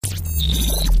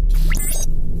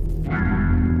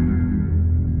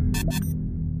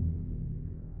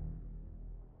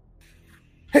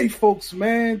Hey folks,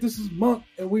 man, this is Monk,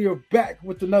 and we are back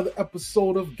with another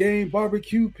episode of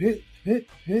GameBBQ.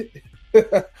 Hit.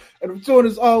 And I'm joined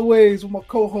as always with my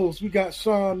co-host. We got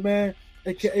Sean, man,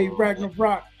 aka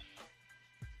Ragnarok.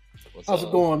 How's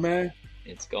it going, man?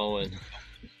 It's going.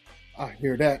 I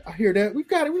hear that.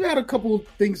 We've had a couple of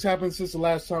things happen since the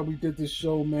last time we did this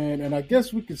show, man, and I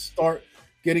guess we could start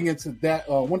getting into that.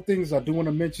 One thing I do want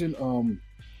to mention,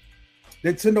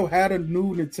 Nintendo had a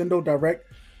new Nintendo Direct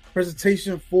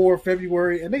presentation for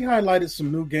February, and they highlighted some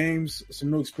new games,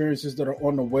 some new experiences that are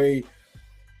on the way.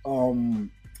 One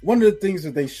of the things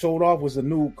that they showed off was a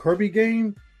new Kirby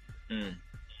game.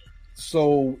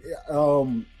 So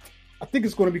I think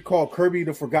it's going to be called Kirby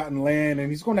the Forgotten Land,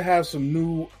 and he's going to have some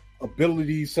new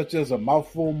abilities such as a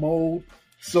mouthful mode,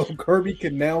 so Kirby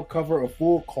can now cover a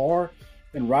full car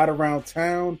and ride around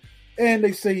town. And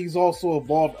they say he's also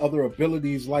evolved other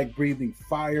abilities like breathing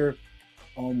fire.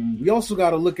 We also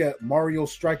got to look at Mario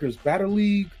Strikers Battle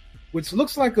League, which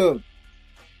looks like a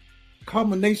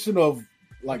combination of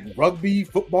like rugby,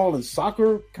 football, and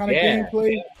soccer kind of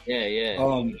gameplay.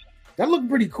 Yeah. That looked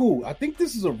pretty cool. I think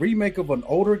this is a remake of an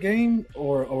older game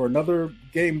or another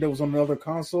game that was on another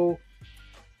console.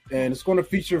 And it's going to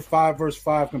feature 5 versus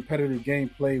 5 competitive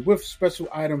gameplay with special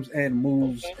items and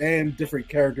moves and different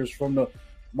characters from the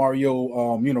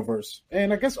Mario universe.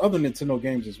 And I guess other Nintendo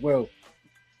games as well.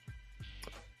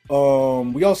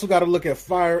 We also got to look at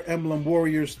Fire Emblem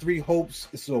Warriors 3 Hopes.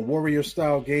 It's a warrior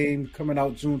style game coming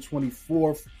out June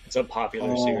 24th. It's a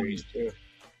popular series too.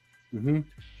 Mm-hmm.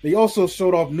 They also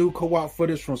showed off new co-op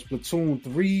footage from Splatoon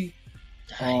 3.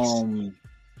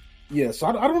 Nice. So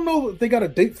I don't know if they got a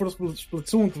date for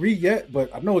Splatoon 3 yet,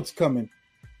 but I know it's coming.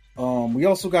 We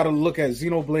also got to look at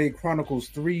Xenoblade Chronicles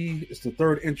 3. It's the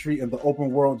third entry in the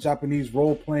open world Japanese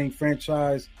role-playing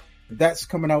franchise. That's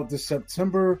coming out this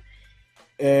September.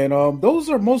 And those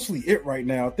are mostly it right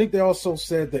now. I think they also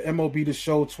said the MLB The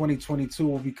Show 2022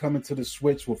 will be coming to the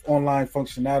Switch with online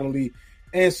functionality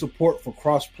and support for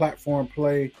cross-platform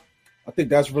play. I think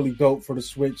that's really dope for the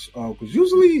Switch because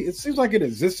usually it seems like it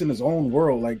exists in its own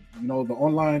world. Like, you know, the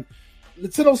online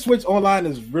Nintendo Switch Online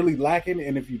is really lacking,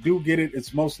 and if you do get it,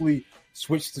 it's mostly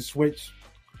Switch to Switch.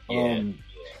 Yeah.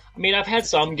 I mean, I've had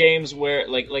some games where,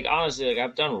 like honestly, like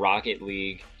I've done Rocket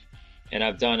League. And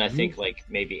I've done, I think, like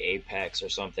maybe Apex or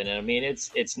something. And I mean,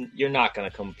 it's you're not going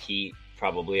to compete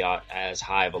probably as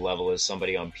high of a level as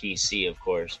somebody on PC, of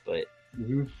course, but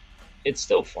it's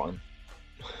still fun.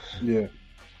 Yeah.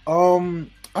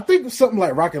 I think something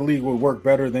like Rocket League would work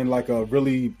better than like a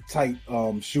really tight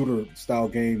shooter style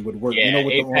game would work. Yeah, you know,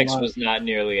 with Apex the was not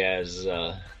nearly as.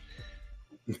 I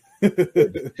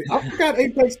forgot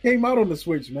Apex came out on the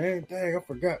Switch, man. Dang, I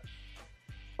forgot.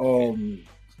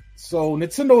 So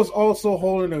Nintendo is also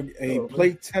holding a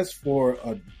play test for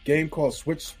a game called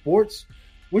Switch Sports,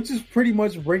 which is pretty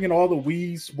much bringing all the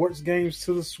Wii sports games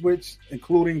to the Switch,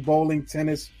 including bowling,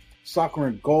 tennis, soccer,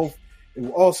 and golf. It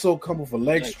will also come with a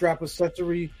leg strap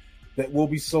accessory that will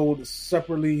be sold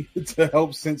separately to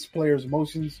help sense players'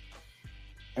 motions.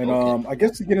 And I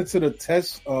guess to get into the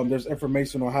test, there's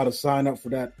information on how to sign up for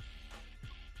that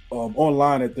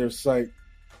online at their site.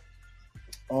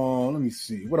 Let me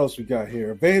see. What else we got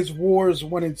here? Advance Wars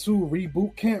 1 and 2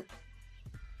 Reboot Camp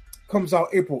comes out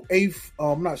April 8th.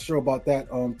 I'm not sure about that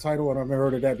title. I haven't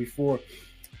heard of that before.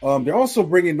 They're also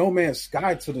bringing No Man's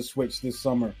Sky to the Switch this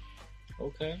summer.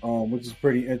 Okay. Which is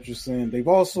pretty interesting. They've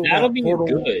also That'll be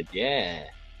good, yeah.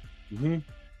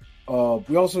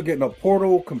 We also getting a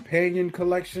Portal Companion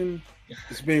Collection.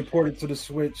 It's being ported to the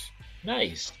Switch.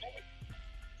 Nice.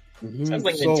 Sounds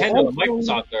like Nintendo and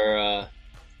Microsoft are...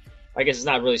 I guess it's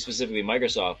not really specifically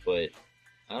Microsoft, but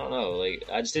I don't know. Like,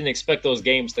 I just didn't expect those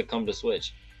games to come to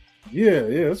Switch. Yeah,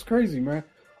 it's crazy, man.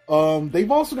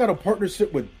 They've also got a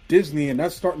partnership with Disney, and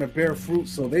that's starting to bear fruit.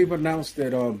 So they've announced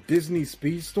that Disney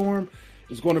Speedstorm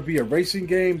is going to be a racing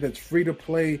game that's free to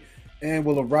play and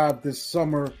will arrive this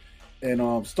summer.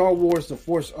 And Star Wars: The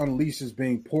Force Unleashed is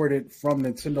being ported from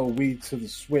Nintendo Wii to the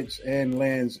Switch and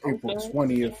lands April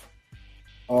 20th.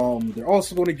 They're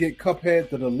also going to get Cuphead,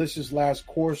 The Delicious Last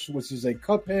Course, which is a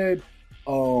Cuphead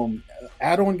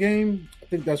add-on game. I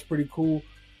think that's pretty cool.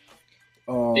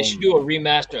 They should do a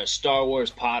remaster of Star Wars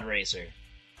Pod Racer.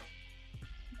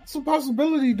 That's a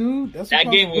possibility, dude.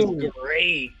 That game was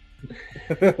great.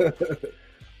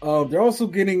 They're also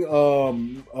getting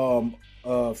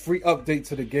a free update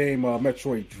to the game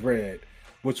Metroid Dread,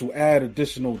 which will add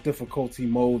additional difficulty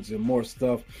modes and more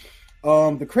stuff.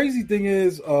 The crazy thing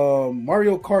is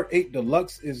Mario Kart 8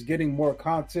 Deluxe is getting more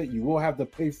content. You will have to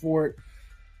pay for it,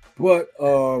 but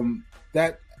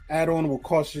that add-on will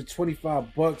cost you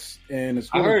 $25, and it's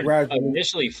going to gradually.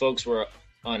 Initially, folks were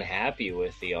unhappy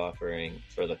with the offering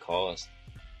for the cost.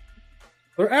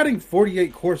 They're adding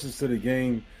 48 courses to the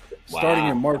game starting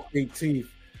in March 18th.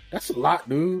 That's a lot,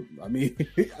 dude. I mean,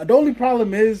 the only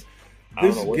problem is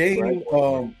this game,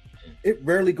 it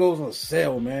rarely goes on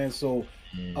sale, man. So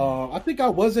I think I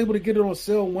was able to get it on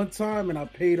sale one time, and I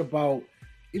paid about,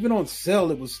 even on sale,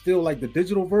 it was still like the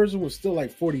digital version was still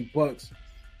like $40.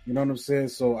 You know what I'm saying?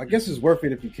 So I guess it's worth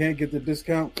it if you can't get the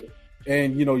discount.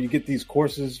 And, you know, you get these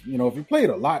courses, you know, if you play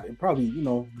it a lot, it probably, you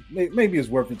know, maybe it's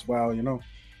worth its while, you know?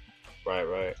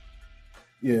 Right.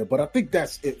 Yeah, but I think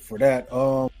that's it for that.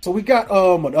 So we got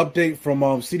an update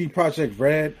from CD Projekt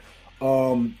Red.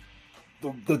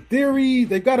 The theory,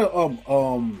 they got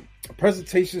a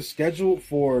presentation scheduled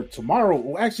for tomorrow,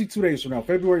 well, actually 2 days from now,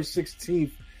 February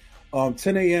 16th,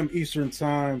 10 a.m. Eastern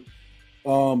time.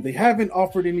 They haven't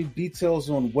offered any details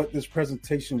on what this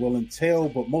presentation will entail,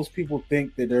 but most people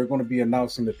think that they're going to be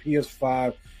announcing the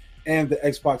PS5 and the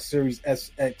Xbox Series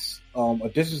SX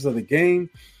editions of the game.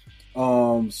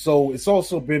 So it's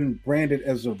also been branded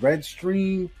as a red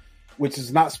stream, which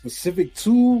is not specific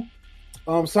to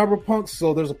Cyberpunk.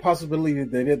 So there's a possibility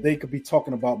that they could be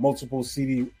talking about multiple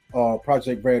CD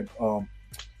Projekt Red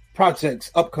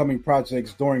upcoming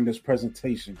projects during this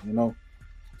presentation, you know?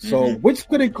 So, which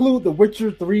could include The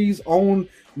Witcher 3's own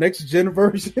next-gen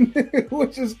version,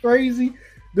 which is crazy.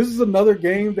 This is another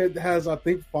game that has, I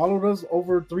think, followed us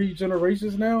over 3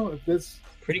 generations now. If this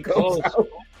pretty close. I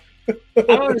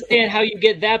don't understand how you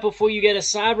get that before you get a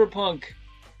Cyberpunk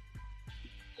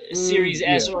Series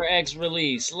S or X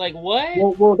release. Like,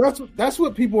 what? Well, that's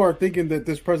what people are thinking that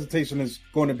this presentation is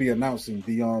going to be announcing,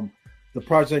 the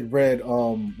Project Red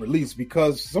release,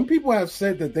 because some people have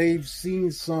said that they've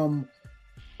seen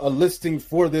a listing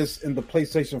for this in the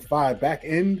PlayStation 5 back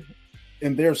end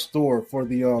in their store for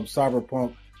the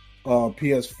Cyberpunk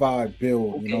PS5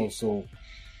 build, you know, so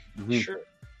sure.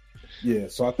 Yeah,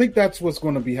 so I think that's what's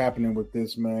going to be happening with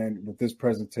this, man, with this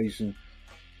presentation.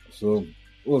 So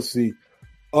we'll see.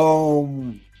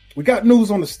 We got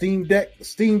news on the Steam Deck.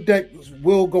 Steam Deck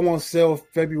will go on sale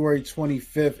February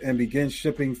 25th and begin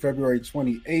shipping February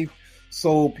 28th.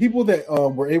 So people that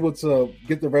were able to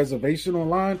get the reservation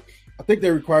online, I think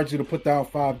they required you to put down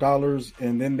 $5,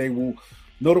 and then they will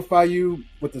notify you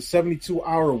with a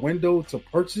 72-hour window to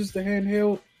purchase the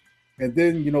handheld, and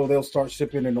then, you know, they'll start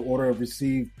shipping in the order of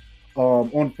received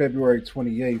on February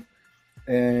 28th.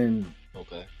 And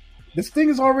this thing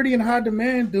is already in high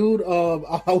demand, dude.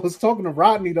 I was talking to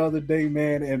Rodney the other day,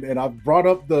 man, and I brought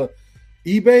up the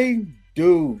eBay,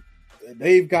 dude.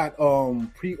 They've got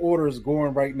pre-orders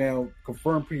going right now,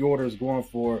 confirmed pre-orders going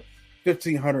for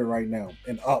 $1,500 right now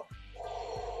and up.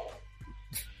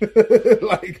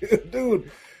 Like,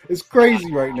 dude, it's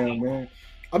crazy right now, man.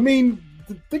 I mean,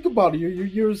 think about it.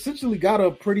 You're essentially got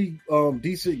a pretty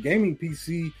decent gaming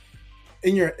PC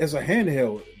as a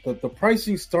handheld. The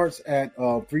pricing starts at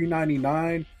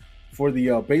 $399 for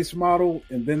the base model,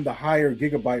 and then the higher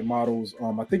gigabyte models.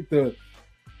 I think the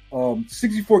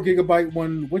 64 gigabyte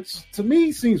one, which to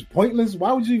me seems pointless.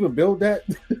 Why would you even build that?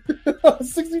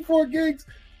 64 gigs?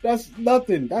 That's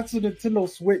nothing. That's a Nintendo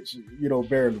Switch, you know,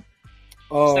 barely.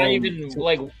 It's not even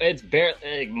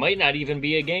it might not even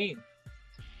be a game.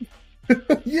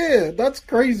 Yeah, that's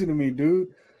crazy to me,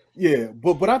 dude. Yeah,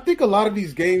 but I think a lot of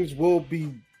these games will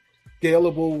be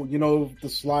scalable. You know, the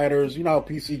sliders. You know how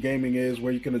PC gaming is,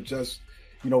 where you can adjust,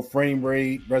 you know, frame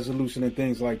rate, resolution, and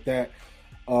things like that.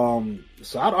 So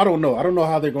I don't know. I don't know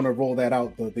how they're going to roll that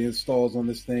out. The installs on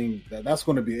this thing. That's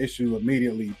going to be an issue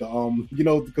immediately. You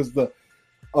know, because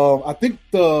I think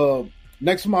the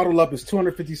next model up is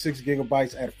 256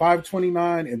 gigabytes at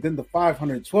 $529, and then the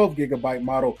 512 gigabyte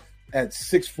model at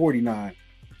 $649.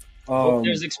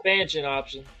 There's expansion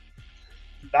option.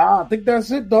 Nah, I think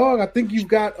that's it, dog. I think you've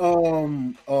got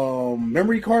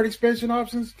memory card expansion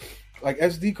options, like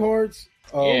SD cards.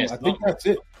 I think that's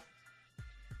it.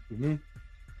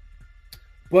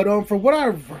 But from what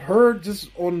I've heard,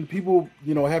 just on people,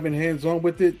 you know, having hands on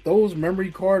with it, those memory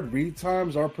card read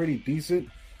times are pretty decent.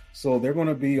 So they're going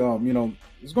to be, you know,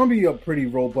 it's going to be a pretty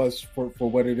robust for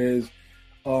what it is.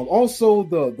 Also,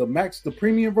 the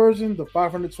premium version, the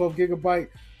 512 gigabyte,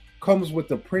 comes with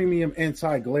the premium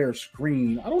anti-glare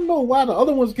screen. I don't know why the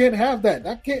other ones can't have that.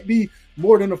 That can't be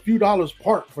more than a few dollars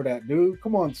part for that, dude.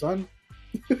 Come on, son.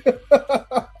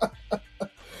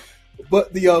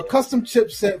 But the custom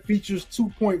chipset features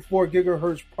 2.4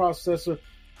 gigahertz processor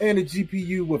and a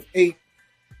GPU with 8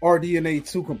 RDNA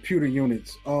 2 computer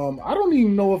units. I don't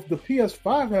even know if the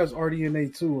PS5 has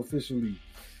RDNA 2 officially.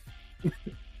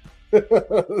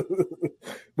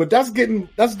 But that's getting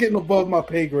above my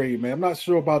pay grade, man. I'm not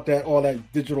sure about all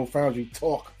that Digital Foundry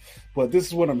talk, but this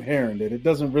is what I'm hearing, that it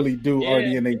doesn't really do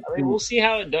RDNA. I mean, we'll see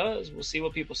how it does. We'll see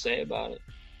what people say about it.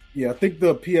 Yeah, I think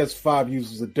the PS5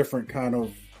 uses a different kind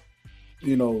of,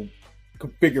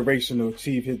 configuration to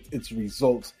achieve its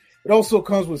results. It also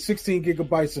comes with 16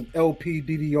 gigabytes of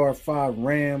LPDDR5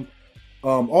 RAM.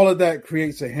 All of that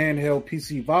creates a handheld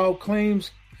PC. Valve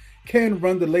claims can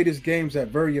run the latest games at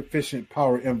very efficient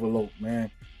power envelope,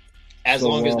 man. As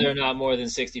long as they're not more than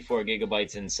 64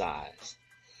 gigabytes in size.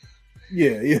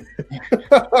 Yeah.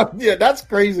 Yeah, that's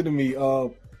crazy to me.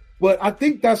 But I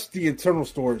think that's the internal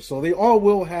storage. So they all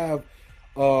will have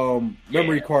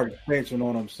memory card expansion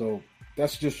on them. So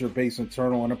that's just your base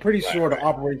internal. And I'm pretty sure the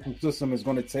operating system is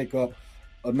going to take up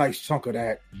a nice chunk of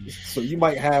that. So you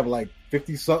might have like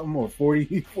 50 something or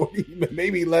 40,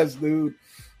 maybe less, dude.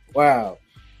 Wow.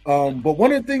 But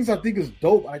one of the things I think is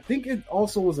dope, I think it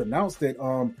also was announced that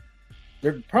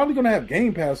they're probably going to have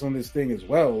Game Pass on this thing as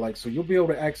well. Like, so you'll be able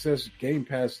to access Game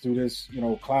Pass through this,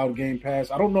 cloud Game Pass.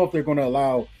 I don't know if they're going to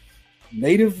allow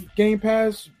native Game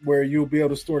Pass where you'll be able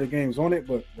to store the games on it,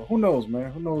 but who knows, man?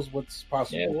 Who knows what's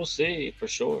possible? Yeah, we'll see for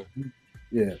sure.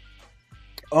 Yeah.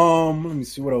 Let me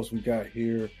see what else we got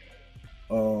here.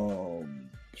 There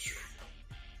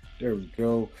we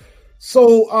go.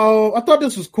 So I thought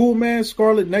this was cool, man.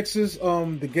 Scarlet Nexus,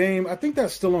 the game. I think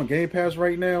that's still on Game Pass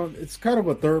right now. It's kind of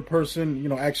a third-person,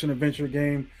 action adventure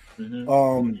game.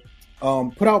 Mm-hmm.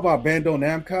 Put out by Bandai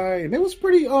Namco, and it was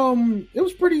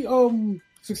pretty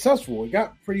successful. It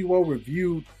got pretty well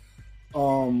reviewed. A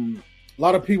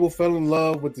lot of people fell in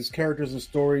love with its characters and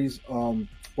stories.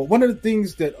 But one of the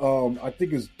things that I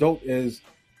think is dope is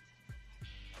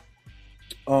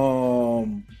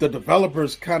the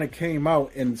developers kind of came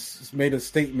out and made a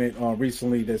statement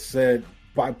recently that said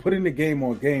by putting the game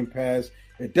on Game Pass,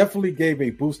 it definitely gave a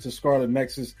boost to Scarlet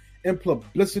Nexus in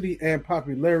publicity and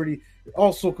popularity. It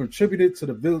also contributed to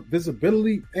the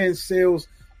visibility and sales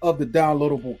of the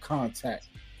downloadable content.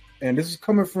 And this is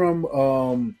coming from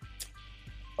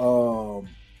Kenji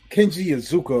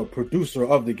Izuka, producer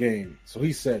of the game. So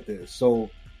he said this. So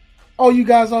all you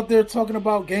guys out there talking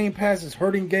about Game Pass is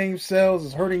hurting game sales,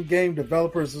 is hurting game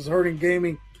developers, is hurting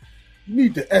gaming, you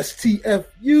need to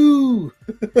STFU,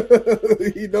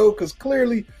 because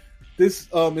clearly this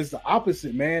is the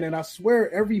opposite, man. And I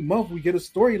swear every month we get a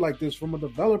story like this from a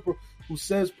developer who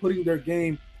says putting their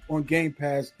game on Game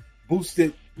Pass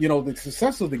boosted, the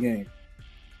success of the game.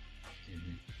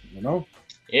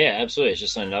 Yeah, absolutely. It's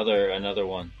just another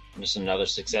one, just another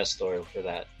success story for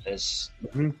that.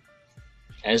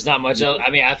 And it's not much else. I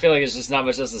mean, I feel like it's just not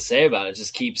much else to say about it. It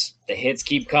just the hits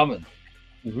keep coming.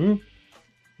 Mm-hmm.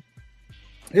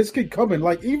 Hits keep coming.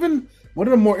 Like, even one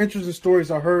of the more interesting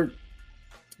stories I heard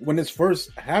when this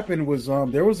first happened was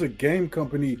there was a game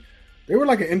company. They were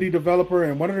like an indie developer,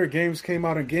 and one of their games came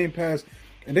out on Game Pass,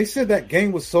 and they said that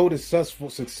game was so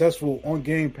successful on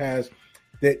Game Pass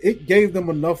that it gave them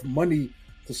enough money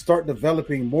to start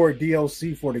developing more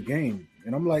DLC for the game.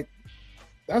 And I'm like,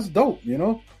 that's dope,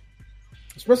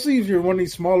 especially if you're one of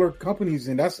these smaller companies,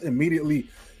 and that's immediately,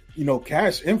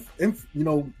 cash,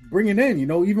 bringing in,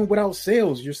 even without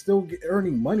sales, you're still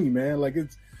earning money, man. Like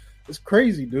it's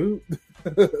crazy, dude.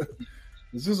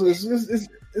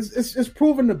 It's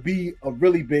proven to be a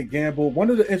really big gamble.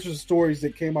 One of the interesting stories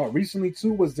that came out recently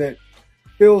too was that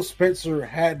Phil Spencer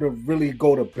had to really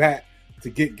go to bat to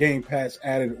get Game Pass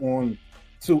added on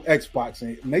to Xbox.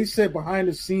 And they said behind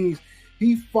the scenes,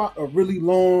 he fought a really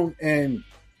long and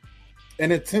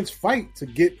an intense fight to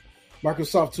get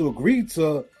Microsoft to agree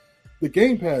to the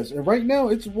Game Pass. And right now,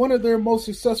 it's one of their most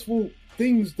successful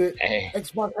things that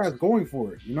Xbox has going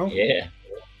for it, Yeah.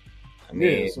 I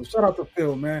mean, so shout out to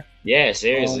Phil, man. Yeah,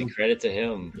 seriously, credit to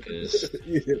him, because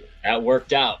that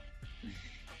worked out.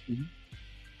 Mm-hmm.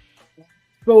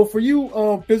 So for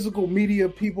you physical media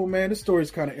people, man, this story is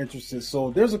kind of interesting.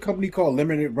 So there's a company called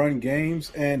Limited Run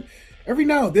Games, and every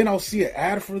now and then I'll see an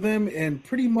ad for them, and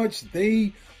pretty much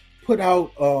they put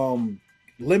out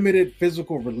limited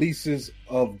physical releases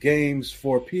of games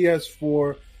for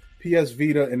PS4, PS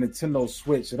Vita, and Nintendo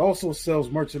Switch. It also sells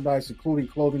merchandise, including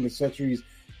clothing, accessories,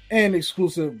 and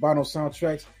exclusive vinyl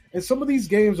soundtracks. And some of these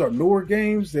games are newer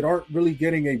games that aren't really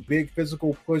getting a big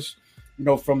physical push,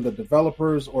 from the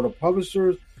developers or the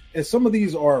publishers. And some of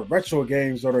these are retro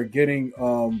games that are getting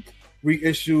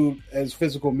reissued as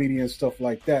physical media and stuff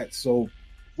like that. So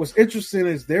what's interesting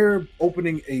is they're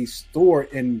opening a store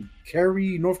in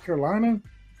Cary, North Carolina.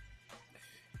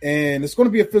 And it's going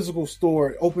to be a physical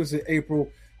store. It opens in April.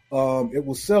 It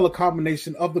will sell a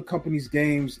combination of the company's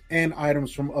games and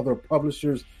items from other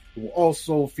publishers. It will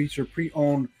also feature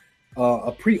pre-owned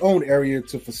a pre-owned area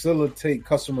to facilitate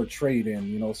customer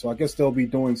trade-in. So I guess they'll be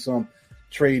doing some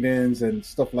trade-ins and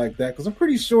stuff like that, because I'm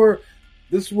pretty sure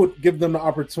this would give them the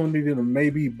opportunity to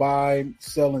maybe buy,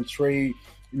 sell, and trade.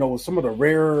 With some of the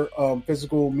rare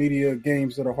physical media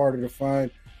games that are harder to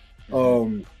find.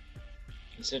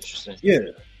 It's interesting. Yeah.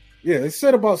 They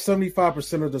said about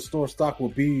 75% of the store stock will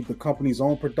be the company's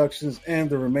own productions, and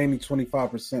the remaining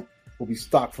 25% will be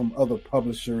stock from other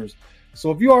publishers.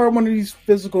 So if you are one of these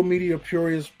physical media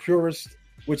purists,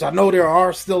 which I know there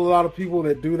are still a lot of people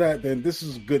that do that, then this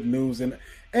is good news. And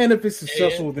if it's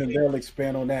successful, then they'll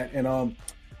expand on that. And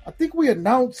I think we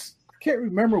announced, I can't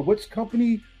remember which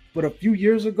company, but a few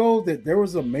years ago that there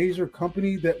was a major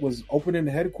company that was opening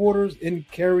headquarters in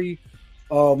Cary,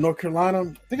 North Carolina.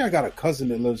 I think I got a cousin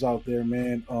that lives out there,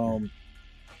 man. Let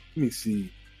me see.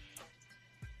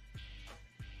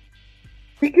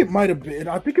 I think it might have been.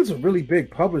 I think it's a really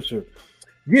big publisher.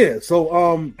 Yeah.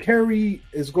 So Cary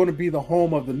is going to be the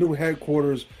home of the new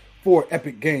headquarters for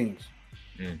Epic Games.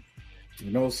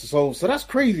 So that's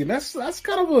crazy. And that's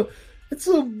kind of it's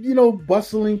a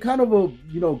bustling kind of a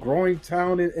growing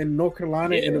town in North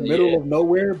Carolina, in the middle of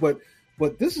nowhere. But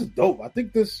this is dope. I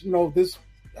think this this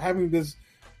having this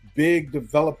big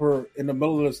developer in the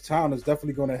middle of this town is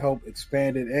definitely going to help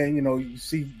expand it. And you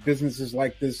see businesses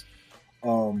like this,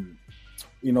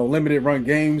 limited run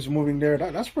games moving there.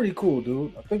 That's pretty cool,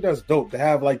 dude. I think that's dope to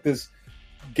have like this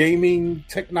gaming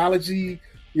technology.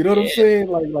 You know what I'm saying?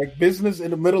 Like business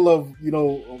in the middle of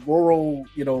rural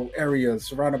areas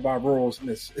surrounded by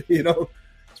ruralness.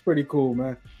 It's pretty cool,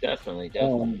 man. Definitely.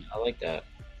 I like that.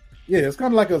 Yeah, it's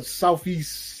kind of like a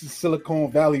Southeast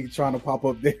Silicon Valley trying to pop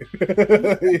up there.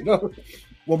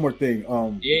 One more thing.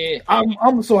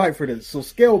 I'm so hyped for this. So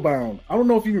Scalebound. I don't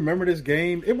know if you remember this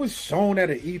game. It was shown at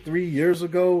an E3 years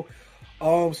ago.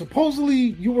 Supposedly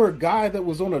you were a guy that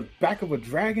was on the back of a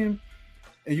dragon,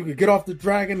 and you could get off the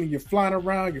dragon and you're flying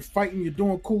around, you're fighting, you're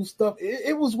doing cool stuff.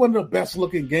 It was one of the best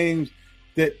looking games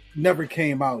that never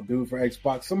came out, dude, for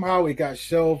Xbox. Somehow it got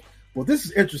shelved. Well, this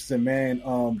is interesting, man.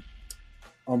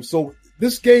 So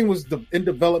this game was in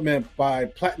development by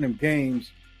Platinum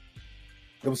Games.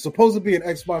 It was supposed to be an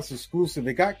Xbox exclusive.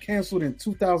 It got canceled in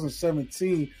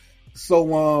 2017.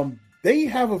 So they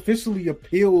have officially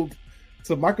appealed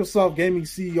to Microsoft Gaming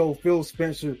CEO Phil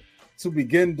Spencer to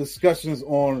begin discussions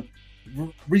on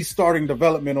restarting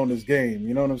development on this game.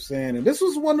 You know what I'm saying? And this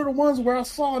was one of the ones where I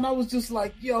saw and I was just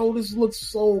like, yo, this looks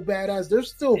so badass.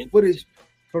 There's still footage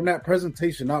from that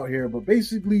presentation out here, but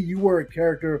basically you were a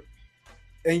character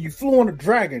and you flew on a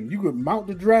dragon. You could mount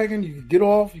the dragon, you could get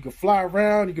off, you could fly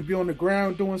around, you could be on the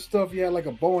ground doing stuff. You had like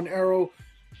a bow and arrow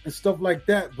and stuff like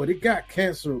that, but it got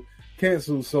canceled.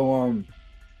 So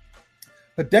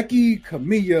Hideki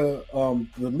Kamiya,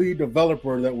 the lead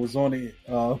developer that was on it,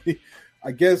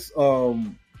 I guess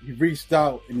he reached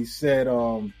out and he said,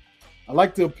 I'd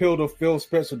like to appeal to Phil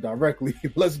Spencer directly.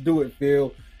 Let's do it,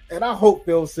 Phil. And I hope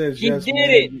Phil says yes. He did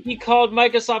it. He called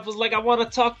Microsoft, was like, I want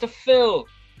to talk to Phil.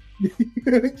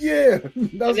 Yeah.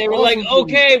 And they were awesome, like,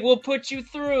 okay, we'll put you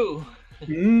through.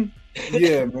 Mm-hmm.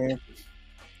 Yeah, man.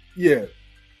 Yeah.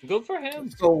 Good for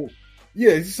him. So,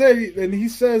 yeah, he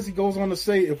says, he goes on to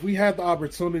say, if we had the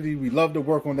opportunity, we'd love to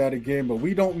work on that again, but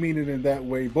we don't mean it in that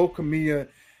way. Both Kamiya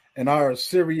and I are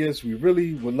serious. We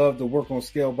really would love to work on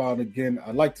Scalebound again.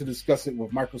 I'd like to discuss it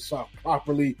with Microsoft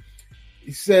properly.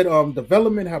 He said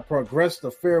development have progressed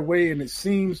a fair way, and it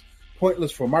seems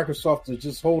pointless for Microsoft to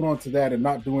just hold on to that and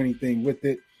not do anything with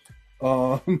it.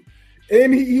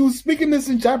 And he was speaking this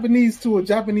in Japanese to a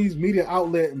Japanese media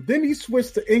outlet, and then he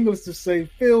switched to English to say,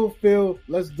 Phil,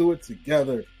 let's do it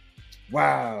together.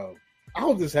 Wow. I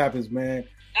hope this happens, man.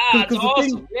 It's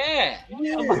awesome. Yeah.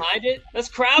 I'm behind it. Let's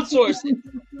crowdsource it.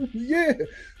 Yeah.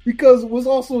 Because what's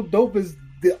also dope is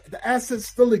the assets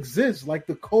still exist. Like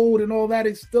the code and all that,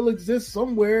 it still exists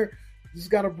somewhere. You just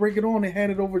got to bring it on and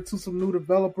hand it over to some new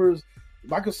developers.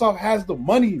 Microsoft has the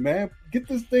money, man. Get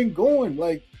this thing going.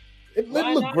 Like, it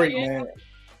looked great, man.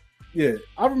 Yeah,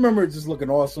 I remember it just looking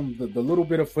awesome. The little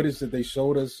bit of footage that they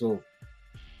showed us. So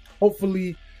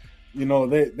hopefully,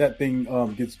 that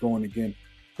thing gets going again.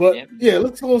 But yeah,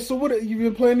 let's go. So, what you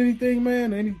been playing? Anything,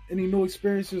 man? Any new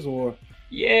experiences or?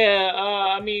 Yeah,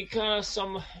 I mean, kind of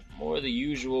some more of the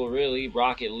usual, really.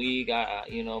 Rocket League,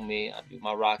 you know me, I do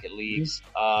my Rocket Leagues.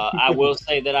 I will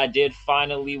say that I did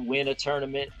finally win a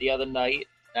tournament the other night.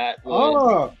 That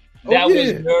was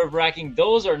nerve-wracking.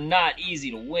 Those are not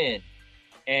easy to win.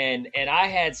 And I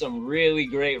had some really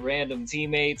great random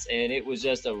teammates, and it was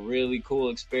just a really cool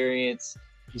experience.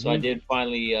 Mm-hmm. So I did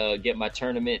finally get my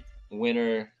tournament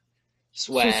winner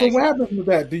swag. So what happens with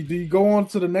that? Do you go on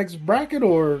to the next bracket,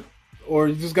 or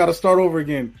you just got to start over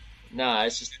again? Nah,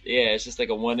 it's just like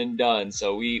a one and done.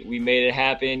 So we made it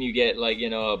happen. You get like, you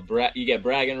get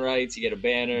bragging rights, you get a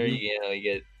banner, you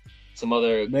get some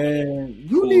other Man,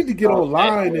 you cool need to get stuff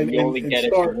online that you only and get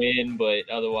start. if you win, but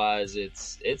otherwise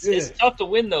it's Yeah. tough to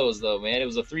win those though, man. It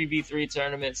was a 3v3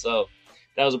 tournament, so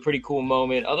that was a pretty cool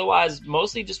moment. Otherwise,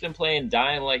 mostly just been playing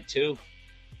Dying Light 2.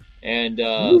 And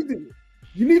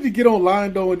You need to get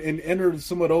online though and enter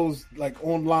some of those like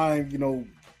online,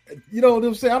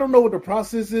 they'll say I don't know what the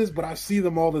process is, but I see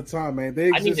them all the time, man. They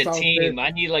I need exist a out team. there.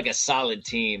 I need like a solid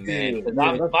team, man. Yeah, 'Cause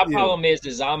yeah, my problem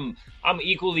is I'm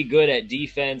equally good at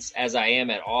defense as I am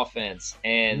at offense,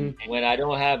 and when I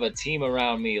don't have a team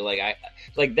around me, like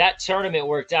that tournament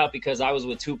worked out because I was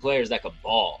with two players that could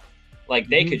ball. Like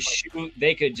they could shoot,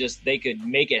 they could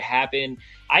make it happen.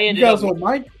 I ended You guys up on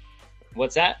mic?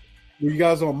 What's that? Were you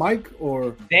guys on mic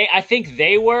or I think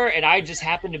they were, and I just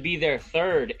happened to be their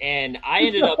third, and I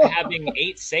ended up having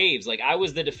 8 saves. Like I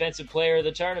was the defensive player of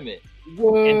the tournament.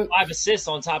 what? And 5 assists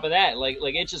on top of that. Like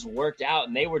it just worked out,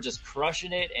 and they were just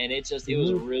crushing it, and it was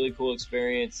a really cool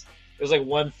experience. It was like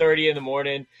 1:30 in the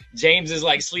morning. James is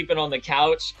like sleeping on the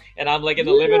couch, and I'm like in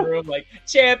the living room, like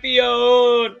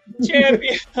champion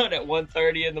at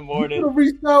 1:30 in the morning. You could have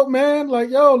reached out, man.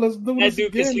 Like, yo, let's do That this dude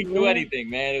again, can sleep man. through anything,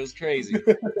 man. It was crazy.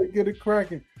 Get it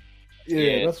cracking.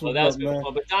 Yeah, that's what's that's up, been man.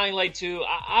 fun. But Dying Light 2,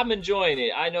 I'm enjoying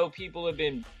it. I know people have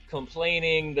been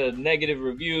complaining, the negative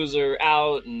reviews are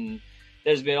out, and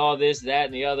there's been all this, that,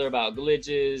 and the other about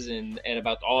glitches and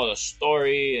about all the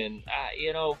story. And,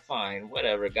 fine,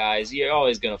 whatever, guys. You're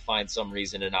always going to find some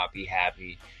reason to not be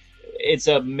happy. It's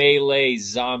a melee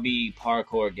zombie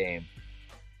parkour game.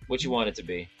 What you want it to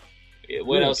be?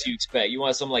 What else do you expect? You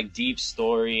want some, like, deep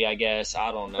story, I guess?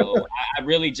 I don't know. I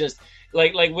really just...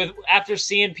 after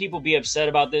seeing people be upset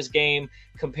about this game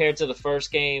compared to the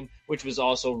first game, which was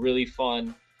also really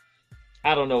fun,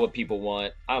 I don't know what people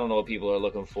want. I don't know what people are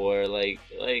looking for. Like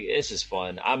it's just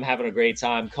fun. I'm having a great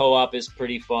time. Co-op is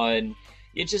pretty fun.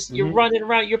 You're running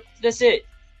around. That's it.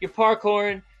 You're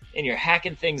parkouring and you're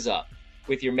hacking things up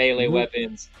with your melee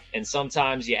weapons. And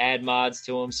sometimes you add mods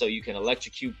to them so you can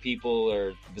electrocute people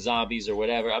or zombies or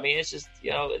whatever. I mean, it's just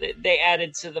they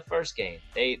added to the first game.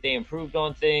 They improved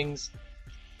on things.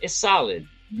 It's solid.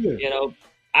 Yeah.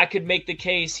 I could make the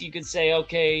case. You could say,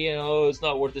 okay, it's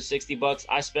not worth the $60.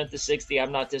 I spent the 60.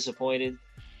 I'm not disappointed.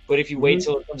 But if you wait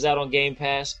till it comes out on Game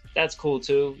Pass, that's cool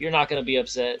too. You're not going to be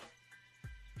upset.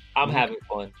 I'm having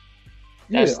fun.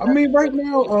 I mean, right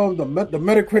now, the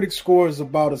Metacritic score is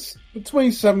about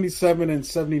between 77 and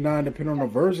 79, depending on the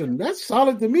version. That's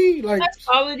solid to me. Like that's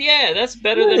solid. Yeah, that's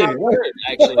better than I've heard.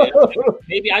 Actually,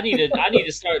 maybe I need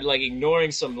to start like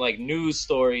ignoring some like news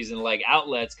stories and like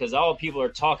outlets because all people are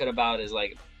talking about is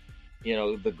like,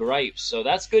 the gripes. So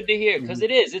that's good to hear because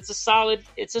it is. It's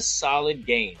a solid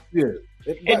game. Yeah,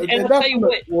 and I'll tell you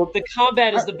what, the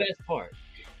combat is the best part.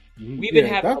 We've been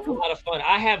having a lot of fun.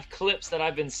 I have clips that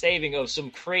I've been saving of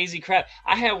some crazy crap.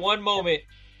 I had one moment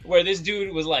where this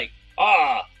dude was like,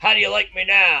 how do you like me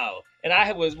now? And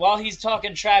while he's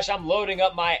talking trash, I'm loading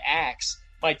up my axe,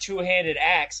 my 2-handed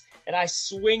axe, and I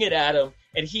swing it at him,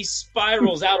 and he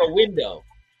spirals out a window.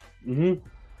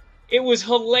 It was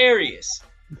hilarious.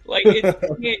 Like,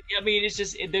 it's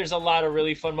just, there's a lot of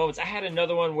really fun moments. I had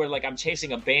another one where, like, I'm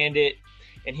chasing a bandit,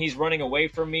 and he's running away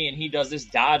from me, and he does this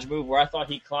dodge move where I thought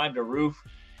he climbed a roof.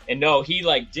 And no, he,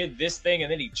 like, did this thing,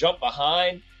 and then he jumped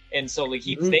behind. And so, like,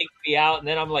 he faked me out, and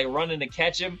then I'm, like, running to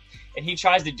catch him. And he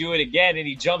tries to do it again, and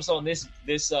he jumps on this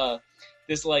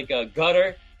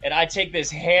gutter. And I take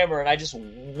this hammer, and I just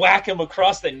whack him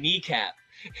across the kneecap.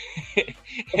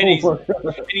 and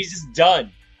he's just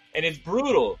done. And it's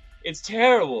brutal. It's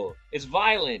terrible. It's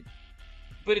violent.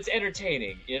 But it's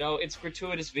entertaining. It's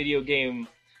gratuitous video game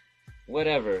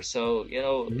whatever. So, if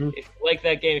you like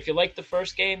that game, if you like the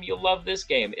first game, you'll love this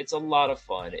game. It's a lot of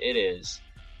fun. It is.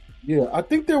 Yeah, I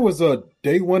think there was a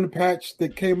day one patch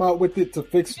that came out with it to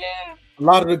fix a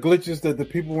lot of the glitches that the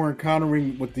people were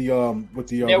encountering with the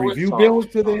review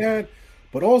builds that they had.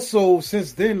 But also,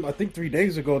 since then, I think 3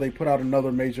 days ago, they put out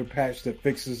another major patch that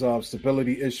fixes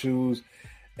stability issues.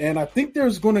 And I think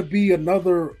there's going to be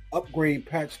another upgrade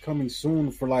patch coming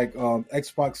soon for like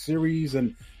Xbox Series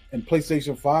and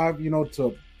PlayStation 5,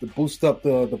 to boost up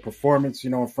the performance,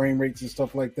 and frame rates and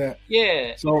stuff like that.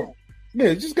 Yeah. So,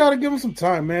 just got to give them some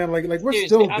time, man. Like we're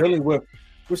still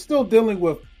dealing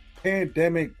with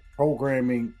pandemic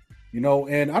programming,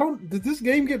 and did this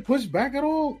game get pushed back at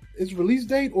all? Its release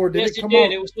date, or did it come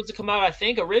out? It was supposed to come out, I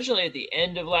think, originally at the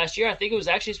end of last year. I think it was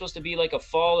actually supposed to be like a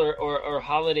fall or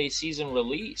holiday season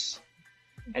release,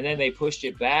 and then they pushed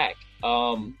it back.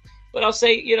 But I'll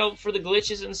say, for the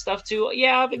glitches and stuff too,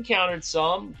 yeah, I've encountered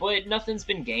some, but nothing's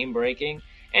been game breaking.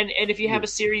 And if you have a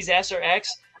Series S or X,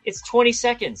 it's 20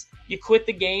 seconds. You quit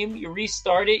the game, you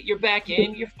restart it, you're back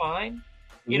in, you're fine.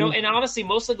 And honestly,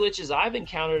 most of the glitches I've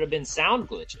encountered have been sound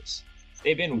glitches.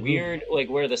 They've been weird, like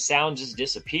where the sound just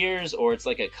disappears, or it's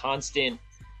like a constant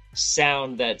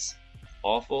sound that's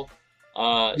awful.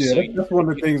 That's one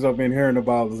of the things I've been hearing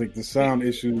about is like the sound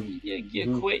issue.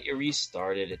 You quit, you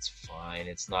restart it. It's fine.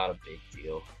 It's not a big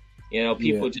deal.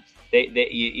 People just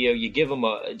you give them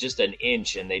just an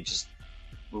inch and they just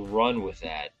run with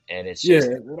that, and it's just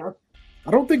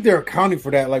I don't think they're accounting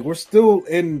for that. Like we're still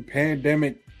in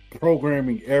pandemic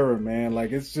programming era, man.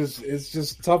 Like it's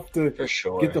just tough to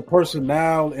get the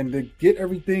personnel and to get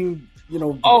everything, get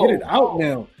it out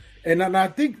now. And I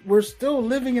think we're still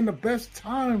living in the best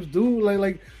times, dude.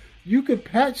 Like you could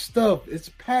patch stuff. It's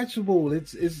patchable.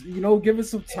 It's give it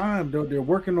some time. They're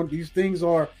working on these things.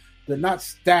 They're not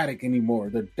static anymore.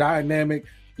 They're dynamic.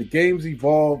 The games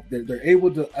evolve. They're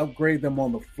able to upgrade them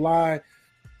on the fly.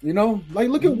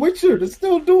 Look at Witcher. They're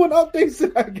still doing updates to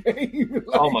that game.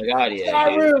 Oh my god,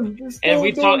 yeah. And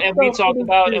we talk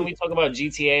about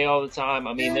GTA all the time.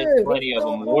 I mean, there's plenty of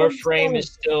them. Warframe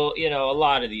is still, a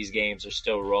lot of these games are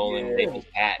still rolling. Yeah. They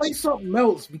just patch. Play something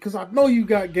else because I know you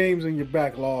got games in your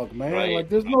backlog, man. Right. Like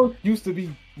there's no use to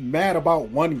be mad about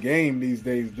one game these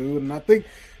days, dude. And I think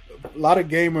a lot of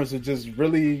gamers are just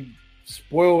really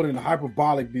spoiled and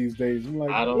hyperbolic these days. I'm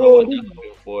like, I don't know what they're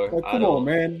looking for. Like, come on,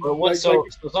 man. But so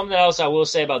something else I will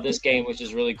say about this game, which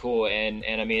is really cool, and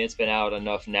I mean it's been out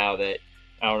enough now that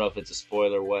I don't know if it's a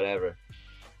spoiler or whatever.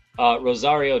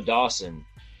 Rosario Dawson,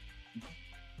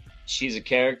 she's a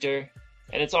character,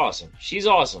 and it's awesome. She's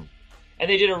awesome, and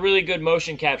they did a really good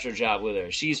motion capture job with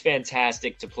her. She's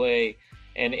fantastic to play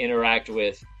and interact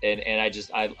with, and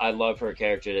I love her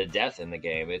character to death in the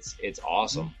game. It's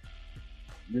awesome.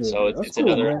 Yeah, so it's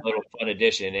cool, another little fun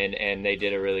addition, and they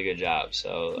did a really good job.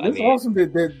 So it's awesome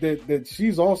that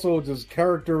she's also just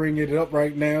charactering it up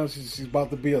right now. She's about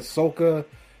to be Ahsoka,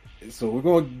 so we're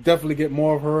going to definitely get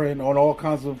more of her on all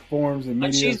kinds of forms and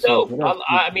media. She's dope.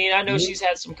 I know she's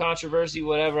had some controversy,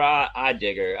 whatever. I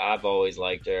dig her. I've always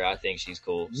liked her. I think she's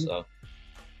cool. So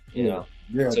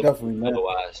definitely. Man.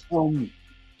 Otherwise,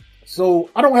 so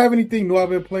I don't have anything new I've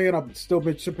been playing. I've still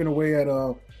been chipping away at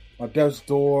my Death's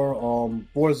Door,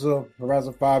 Forza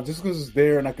Horizon 5, just because it's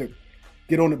there and I could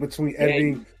get on it between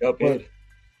editing. But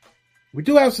we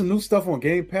do have some new stuff on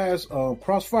Game Pass.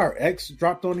 Crossfire X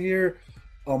dropped on here.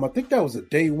 I think that was a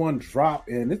day one drop,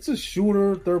 and it's a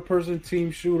shooter, third-person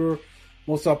team shooter,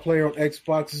 multiplayer on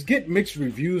Xbox. It's getting mixed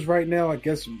reviews right now, I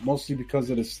guess mostly because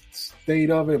of the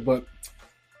state of it. But,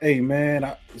 hey,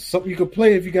 man, something you could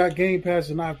play if you got Game Pass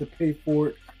and not have to pay for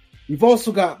it. We've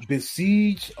also got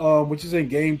Besiege, which is in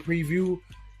game preview,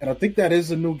 and I think that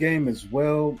is a new game as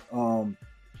well. And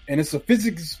it's a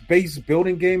physics-based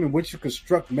building game in which you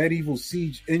construct medieval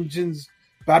siege engines,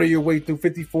 battle your way through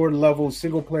 54 levels,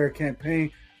 single-player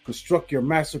campaign, construct your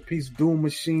masterpiece Doom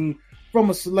machine from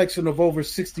a selection of over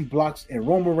 60 blocks, and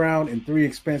roam around in 3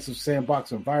 expansive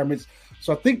sandbox environments.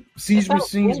 So I think siege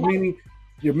machines, meaning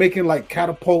you're making like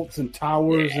catapults and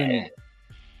towers and...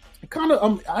 Kind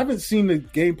of, I haven't seen the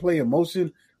gameplay in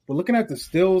motion, but looking at the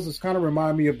stills, it's kind of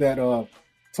remind me of that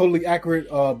totally accurate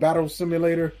battle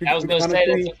simulator. I was going to say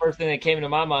that's the first thing that came to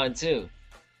my mind too.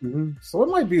 Mm-hmm. So it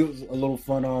might be a little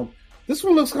fun. This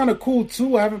one looks kind of cool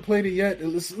too. I haven't played it yet. It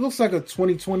looks like a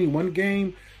 2021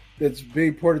 game that's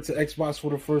being ported to Xbox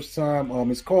for the first time.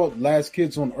 It's called Last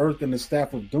Kids on Earth and the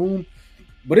Staff of Doom,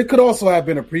 but it could also have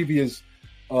been a previous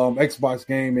Xbox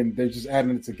game, and they're just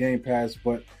adding it to Game Pass.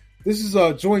 But this is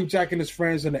join Jack and his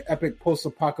friends in an epic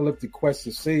post-apocalyptic quest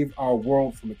to save our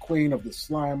world from the queen of the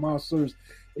slime monsters.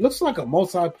 It looks like a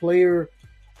multiplayer,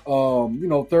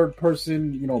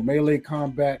 third-person, melee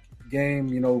combat game.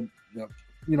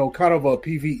 Kind of a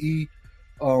PvE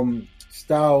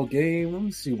style game. Let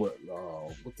me see what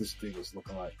this thing is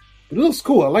looking like. But it looks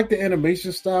cool. I like the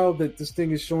animation style that this thing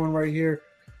is showing right here.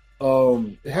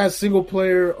 It has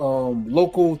single-player,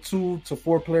 local 2 to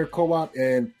 4-player co-op,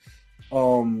 and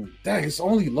it's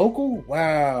only local?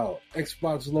 Wow.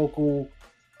 Xbox local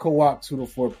co-op 2 to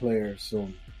 4 players. So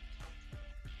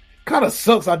kind of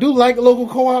sucks. I do like local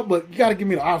co-op, but you got to give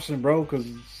me the option, bro, because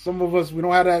some of us, we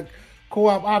don't have that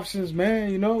co-op options,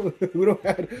 man. We don't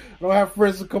have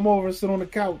friends to come over and sit on the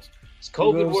couch. It's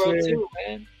COVID world too,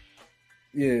 man.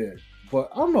 Yeah, but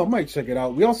I don't know. I might check it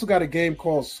out. We also got a game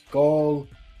called Skull.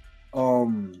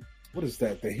 What is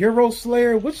that? The Hero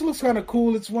Slayer, which looks kind of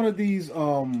cool. It's one of these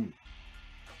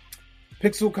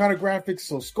pixel kind of graphics.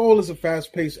 So Skull is a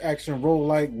fast-paced action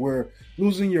roguelike where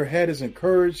losing your head is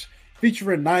encouraged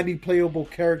featuring 90 playable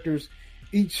characters,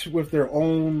 each with their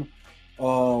own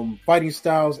fighting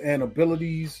styles and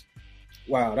abilities.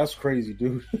 Wow, that's crazy,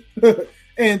 dude.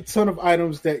 And ton of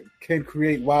items that can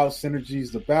create wild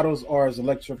synergies. The battles are as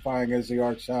electrifying as they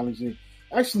are challenging.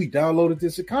 I actually downloaded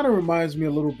this. It kind of reminds me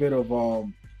a little bit of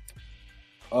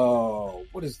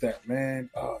what is that, man?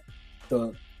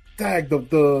 The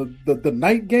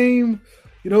night game.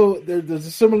 You know, there's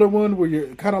a similar one where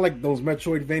you're kind of like those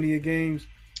Metroidvania games.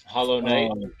 Hollow Knight.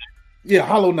 Yeah,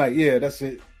 Hollow Knight. Yeah, that's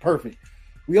it. Perfect.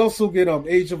 We also get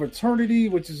Age of Eternity,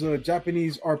 which is a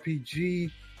Japanese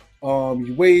RPG.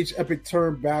 You wage epic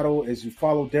turn battle as you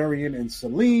follow Darian and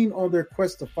Celine on their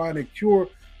quest to find a cure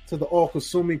to the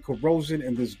all-consuming corrosion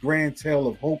in this grand tale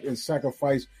of hope and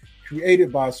sacrifice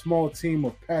created by a small team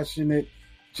of passionate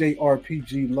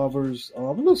JRPG lovers. It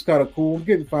looks kind of cool. I'm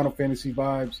getting Final Fantasy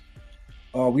vibes.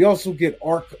 We also get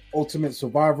Ark Ultimate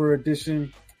Survivor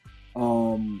Edition.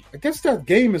 I guess that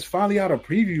game is finally out of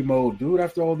preview mode, dude,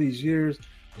 after all these years.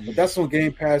 But that's on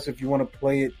Game Pass if you want to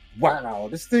play it. Wow,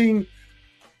 this thing,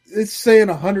 it's saying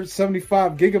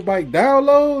 175 gigabyte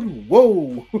download.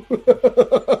 Whoa.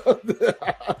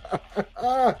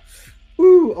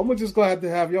 Woo. I'm just going to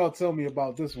have y'all tell me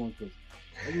about this one because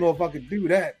I don't know if I could do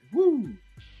that. Woo.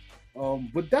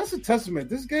 But that's a testament.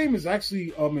 This game has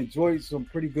actually enjoyed some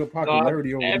pretty good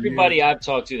popularity over the years. Everybody I've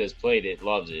talked to that's played it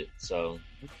loves it. So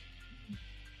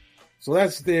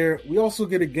that's there. We also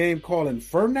get a game called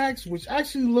Infernax, which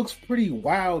actually looks pretty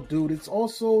wild, dude. It's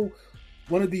also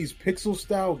one of these pixel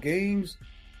style games.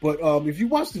 But if you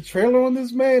watch the trailer on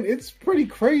this, man, it's pretty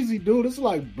crazy, dude. It's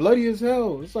like bloody as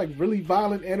hell. It's like really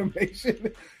violent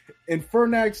animation.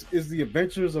 Infernax is the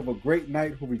adventures of a great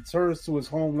knight who returns to his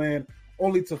homeland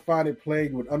only to find it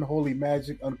plagued with unholy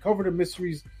magic, uncover the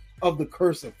mysteries of the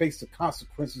curse, and face the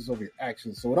consequences of your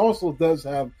actions. So it also does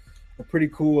have a pretty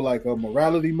cool like a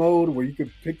morality mode where you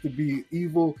can pick to be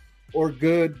evil or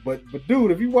good. But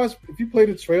dude, if you play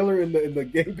the trailer in the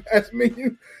Game Pass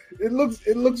menu, it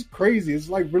looks crazy. It's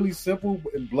like really simple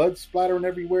and blood splattering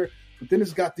everywhere. But then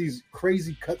it's got these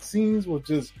crazy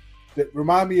cutscenes that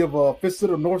remind me of Fist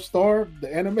of the North Star,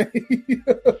 the anime,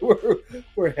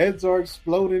 where heads are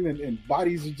exploding and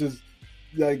bodies are just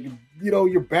like, you know,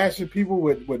 you're bashing people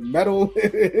with metal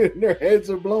and their heads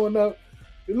are blowing up.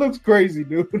 It looks crazy,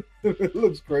 dude. It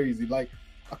looks crazy. Like,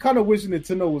 I kind of wish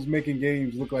Nintendo was making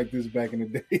games look like this back in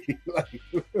the day. Like,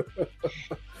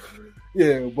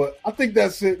 yeah, but I think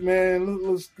that's it, man.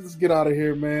 Let's get out of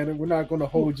here, man. And we're not going to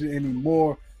hold you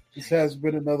anymore. This has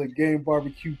been another Game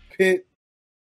Barbecue Pit.